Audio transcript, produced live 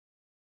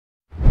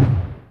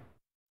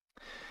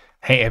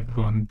Hey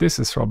everyone, this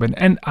is Robin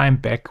and I'm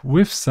back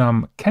with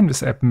some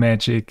Canvas app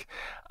magic.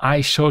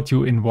 I showed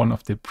you in one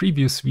of the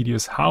previous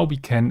videos how we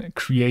can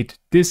create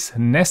this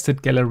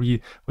nested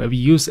gallery where we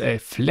use a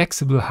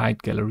flexible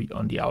height gallery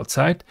on the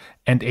outside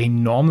and a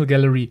normal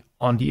gallery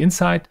on the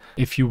inside.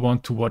 If you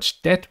want to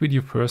watch that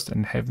video first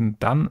and haven't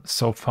done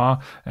so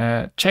far,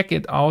 check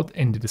it out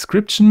in the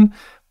description.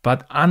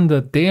 But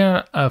under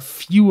there, a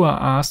viewer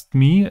asked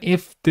me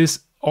if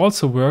this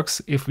also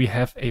works if we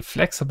have a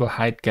flexible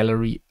height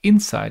gallery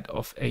inside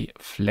of a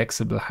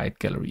flexible height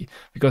gallery,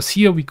 because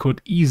here we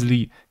could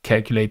easily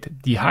calculate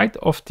the height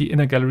of the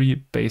inner gallery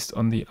based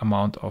on the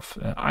amount of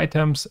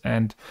items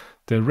and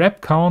the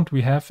rep count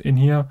we have in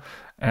here,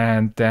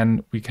 and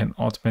then we can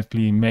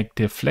automatically make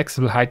the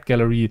flexible height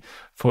gallery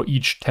for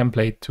each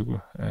template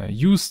to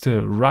use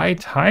the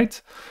right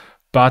height.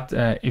 But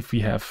if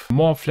we have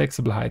more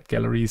flexible height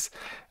galleries,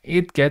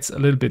 it gets a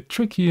little bit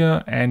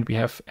trickier and we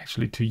have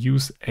actually to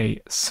use a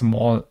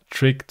small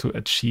trick to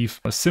achieve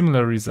a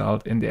similar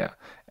result in there.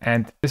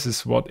 And this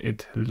is what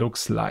it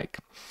looks like.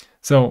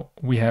 So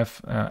we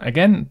have,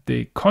 again,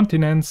 the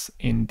continents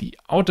in the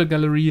outer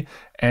gallery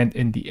and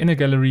in the inner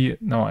gallery.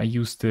 Now I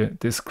use the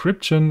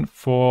description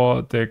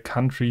for the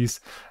countries.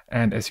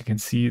 And as you can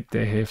see,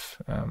 they have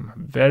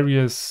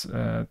various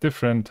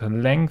different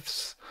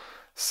lengths.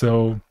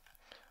 So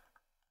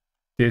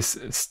this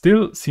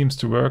still seems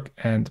to work,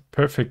 and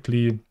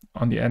perfectly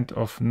on the end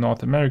of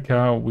North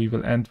America, we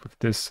will end with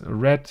this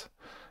red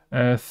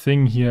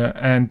thing here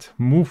and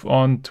move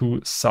on to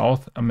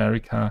South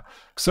America.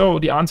 So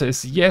the answer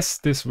is yes,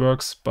 this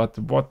works, but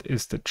what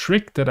is the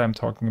trick that I'm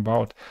talking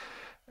about?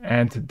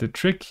 And the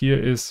trick here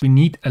is we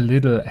need a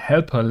little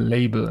helper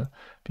label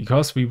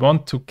because we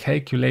want to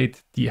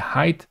calculate the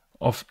height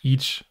of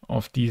each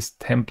of these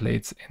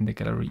templates in the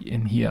gallery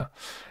in here.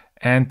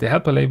 And the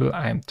helper label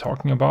I'm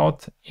talking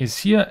about is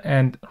here,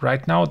 and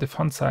right now the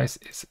font size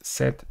is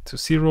set to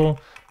 0.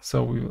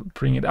 So we will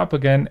bring it up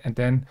again and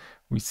then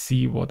we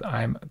see what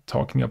I'm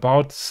talking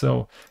about.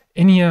 So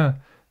in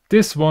here,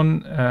 this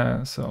one,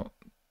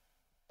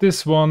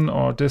 this one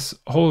or this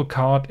whole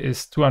card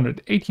is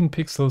 218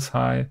 pixels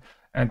high,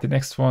 and the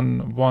next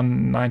one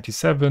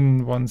 197,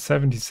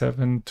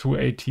 177,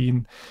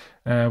 218,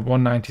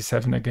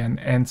 197 again,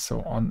 and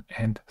so on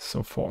and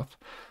so forth.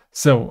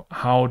 So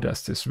how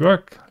does this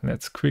work?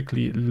 Let's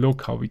quickly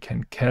look how we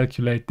can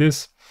calculate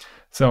this.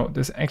 So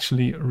this is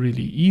actually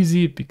really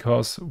easy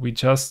because we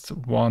just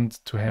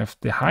want to have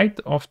the height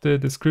of the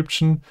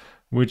description,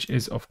 which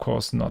is of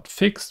course not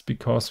fixed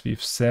because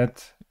we've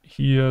set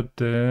here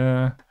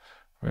the,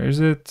 where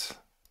is it?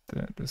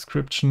 The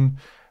description.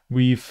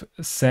 We've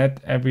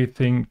set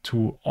everything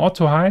to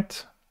auto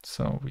height.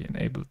 So we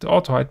enabled the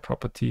auto height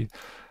property.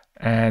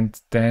 And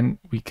then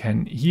we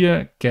can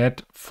here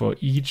get for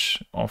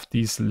each of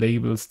these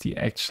labels the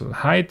actual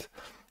height.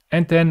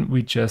 And then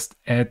we just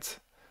add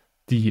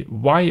the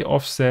Y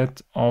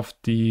offset of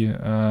the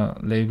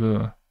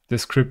label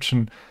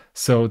description.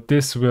 So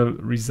this will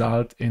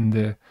result in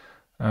the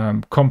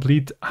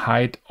complete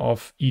height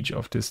of each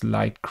of these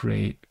light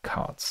gray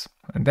cards.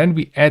 And then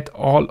we add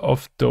all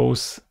of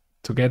those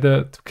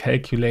together to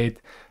calculate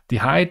the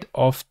height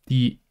of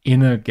the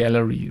inner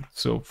gallery.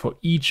 So for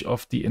each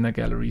of the inner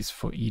galleries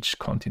for each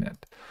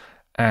continent.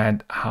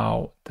 And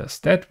how does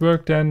that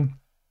work then?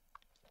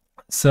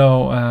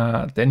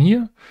 So then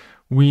here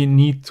we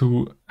need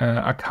to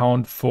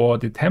account for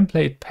the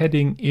template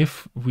padding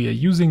if we are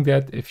using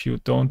that. If you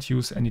don't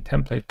use any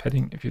template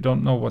padding, if you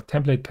don't know what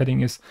template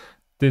padding is,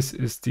 this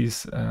is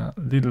these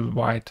little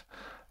white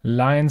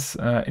lines.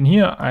 In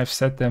here I've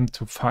set them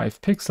to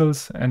 5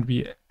 pixels and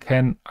we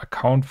can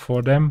account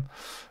for them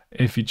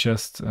if we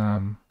just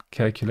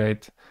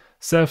calculate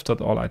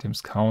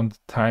self.allitemsCount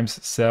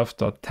times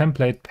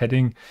self.template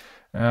padding.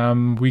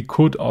 We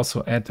could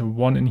also add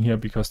 1 in here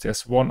because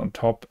there's 1 on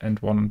top and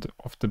 1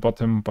 off the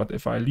bottom. But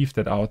if I leave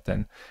that out,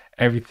 then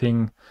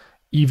everything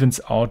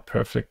evens out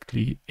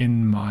perfectly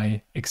in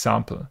my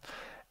example.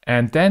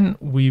 And then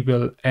we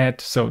will add,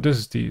 so this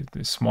is the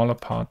smaller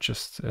part,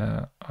 just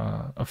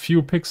a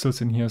few pixels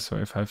in here. So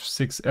if I have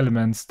 6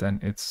 elements, then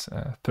it's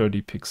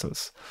 30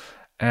 pixels.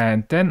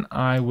 And then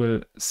I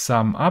will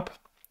sum up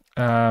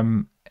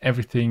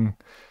everything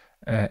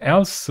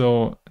else.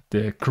 So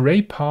the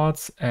gray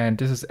parts, and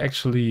this is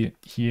actually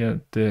here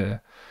the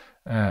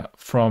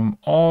from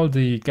all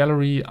the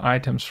gallery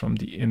items from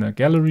the inner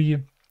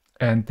gallery.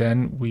 And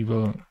then we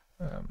will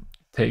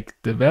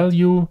take the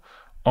value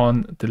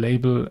on the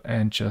label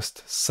and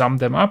just sum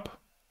them up.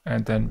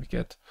 And then we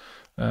get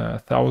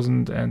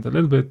 1000 and a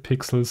little bit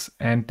pixels.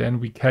 And then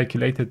we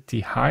calculated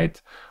the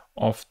height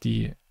of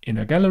the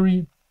inner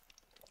gallery.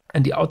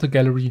 And the outer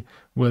gallery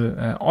will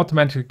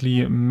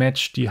automatically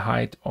match the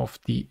height of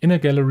the inner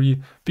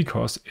gallery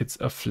because it's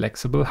a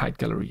flexible height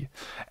gallery.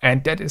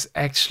 And that is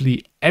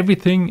actually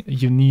everything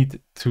you need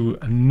to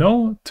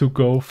know to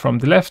go from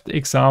the left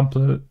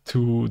example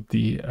to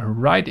the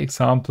right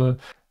example.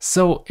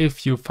 So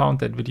if you found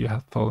that video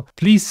helpful,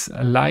 please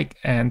like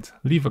and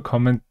leave a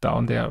comment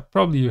down there.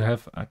 Probably you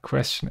have a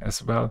question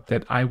as well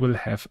that I will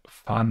have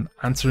fun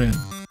answering.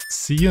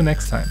 See you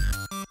next time.